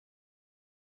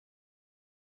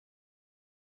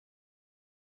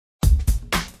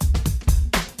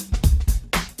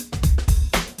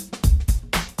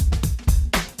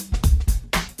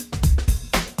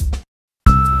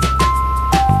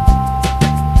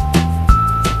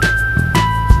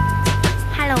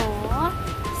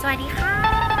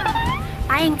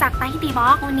จากตาฮิติบล็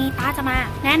อกวันนี้ตาจะมา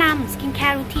แนะนำสกินแค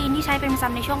ร์รูทีนที่ใช้เป็นประจ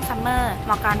ำในช่วงซัมเมอร์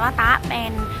บอกก่อนว่าตาเป็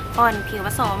นคนผิวผ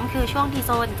สมคือช่วงทีโ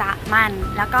ซนจะมัน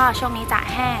แล้วก็ช่วงนี้จะ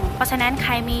แห้งเพราะฉะนั้นใค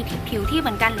รมีผิวที่เห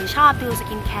มือนกันหรือชอบดูส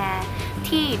กินแคร์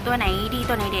ที่ตัวไหนดี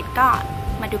ตัวไหนเด็ดก็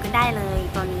มาดูกันได้เลย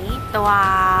ตัวนี้ตัว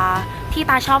ที่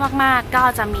ตาชอบมากๆก็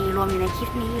จะมีรวมอยู่ในคลิป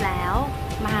นี้แล้ว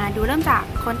มาดูเริ่มจาก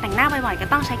คนแต่งหน้าบ่อยๆก็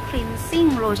ต้องใช้ cleansing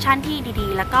lotion ที่ดี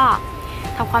ๆแล้วก็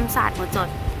ทำความสะอาดหมดจด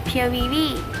Pure VV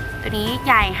ตัวนี้ใ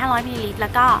หญ่500 มิลลิลิตรแล้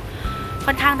วก็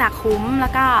ค่อนข้างจะคุ้มแล้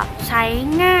วก็ใช้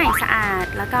ง่ายสะอาด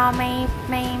แล้วก็ไ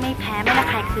ม่แพ้ไม่ระ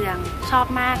คายเคืองชอบ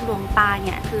มากดวงตาเ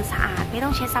นี่ยคือสะอาดไม่ต้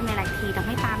องเช็ดซ้ำในหลายทีทำใ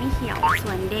ห้ตาไม่เหี่ยวส่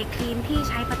วนเดย์ครีมที่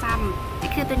ใช้ประจำก็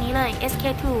คือตัวนี้เลย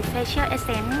SK2 Facial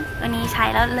Essence ตัวนี้ใช้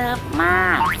แล้วเลิฟมา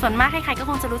กส่วนมากใครๆก็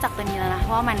คงจะรู้จักตัวนี้แล้วนะเพร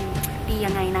าะว่ามันดี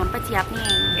ยังไงน้ำประเจี๊ยบนี่เ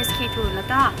อง SK2 แล้ว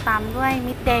ก็ตามด้วย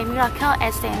Midday Miracle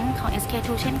Essence ของ SK2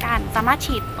 เช่นกันสามารถ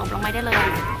ฉีดอบลงไปได้เลย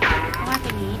เพราะว่าตั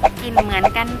วนี้กลิ่นเหมือน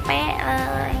กันเป๊ะเล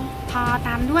ยพอต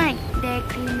ามด้วยเดย์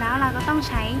ครีมแล้วเราก็ต้อง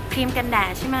ใช้ครีมกันแด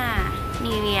ดใช่ไหม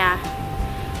นีเวีย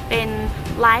เป็น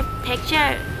Light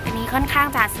Texture อันนี้ค่อนข้าง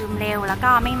จะซึมเร็วแล้วก็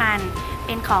ไม่มันเ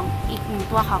ป็นของอีกหนึ่ง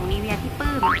ตัวของนีเวียที่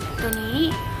ปื้มตัวนี้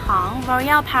ของ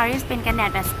L'Oreal Paris เป็นกันแด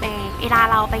ดแบบสเปรย์เวลา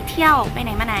เราไปเที่ยวไปไห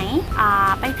นมาไหน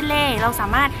ไปทะเลเราสา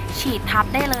มารถฉีดทับ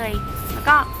ได้เลยแล้ว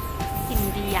ก็กลิ่น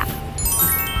ดีอะ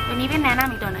ตัวนี้เป็นแนะนำ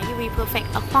อีกตัวนะ UV Perfect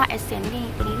Aqua Essence นี่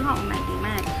ตัวนี้ที่ของใหม่ดีม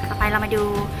ากต่อไปเรามาดู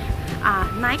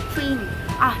Night Cream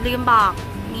ลืมบอก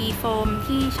มีโฟม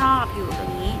ที่ชอบอยู่ตัว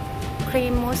นี้ครี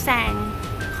มมูสแซง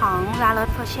ของ La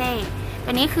Roche-Posay ตั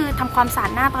วนี้คือทำความสะอา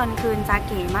ดหน้าตอนคืนจะเ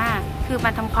ก๋มากคือมั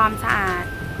นทำความสะอาด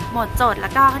หมดจดแล้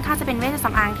วก็ค่อนข้างจะเป็นเวชส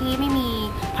ำอางที่ไม่มี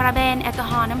พาราเบนแอลกอ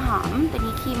ฮอล์น้ำหอมตัว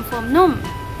นี้ครีมโฟมนุ่ม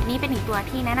อันนี้เป็นอีกตัว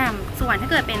ที่แนะนำส่วนถ้า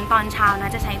เกิดเป็นตอนเช้านะ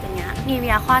จะใช้ตัวนี้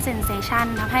Nivea Aqua Sensation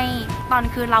ทำให้ตอน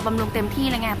คืนเราบำรุงเต็มที่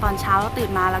เลยไงตอนเช้าเราตื่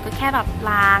นมาเราก็แค่แบบ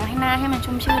ล้างให้หน้าให้มัน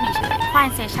ชุ่มชื่นเฉยๆ Aqua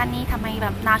Sensation นี้ทำให้แบ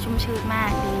บหน้าชุ่มชื่นมาก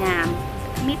ดีงาม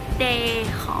Midday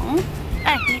ของ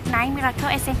Midnight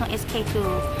Miracle Essence ของ SK2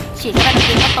 ฉีดกัน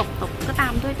คืนก็ตบก็ตา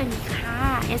มด้วยตัวนี้ค่ะ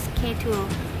SK2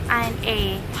 RNA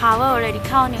Power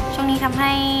Radical เนี่ยช่วงนี้ทำใ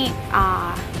ห้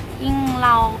ยิ่งเร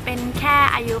าเป็นแค่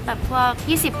อายุแบบพวก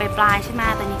20ปลายใช่ไหม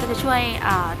ตัวนี้ก็จะช่วย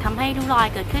ทำให้ริ้วรอย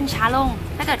เกิดขึ้นช้าลง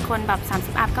ถ้าเกิดคนแบบ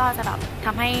30อัพก็จะแบบท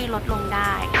ำให้ลดลงไ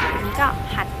ด้ตัวนี้ก็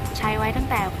หัดใช้ไว้ตั้ง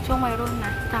แต่ช่วงวัยรุ่นน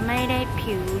ะทำให้ได้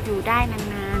ผิวอยู่ได้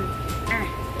นาน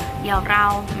ๆเดี๋ยวเรา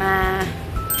มา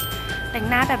แต่ง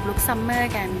หน้าแบบลุคซัมเมอ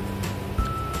ร์กัน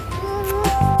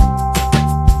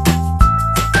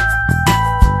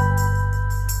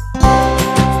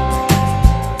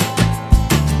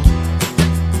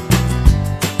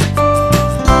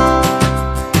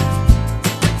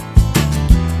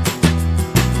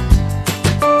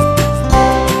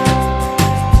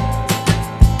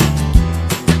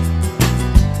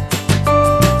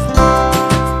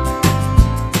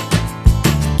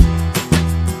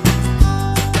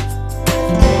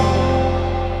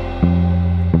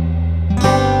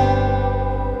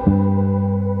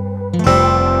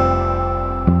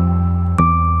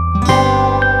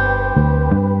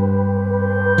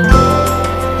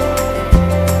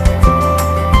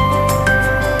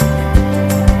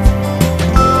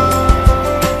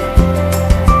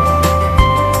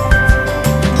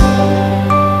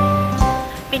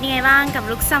กับ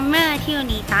ลุคซัมเมอร์ที่วัน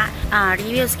นี้ตะรี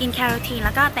วิวสกินแคร์รูทีนแ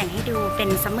ล้วก็แต่งให้ดูเป็น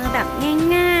ซัมเมอร์แบบ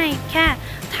ง่ายๆแค่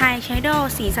ไทแชโด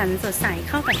ว์สีสันสดใส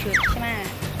เข้ากับชุดใช่ไหม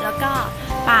แล้วก็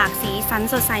ปากสีสัน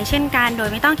สดใสเช่นกันโดย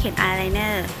ไม่ต้องเขียนอายไลเนอ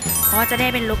ร์เพราะว่าจะได้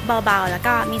เป็นลุคเบาๆแล้ว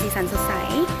ก็มีสีสันสดใส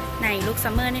ในลุคซั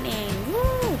มเมอร์นั่นเอง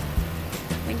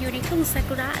มันอยู่ในทุ่งซา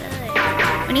กุระเลย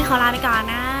วันนี้ขอลาไปก่อน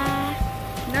นะ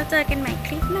แล้วเจอกันใหม่ค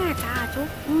ลิปหน้าจ้าจุ๊บ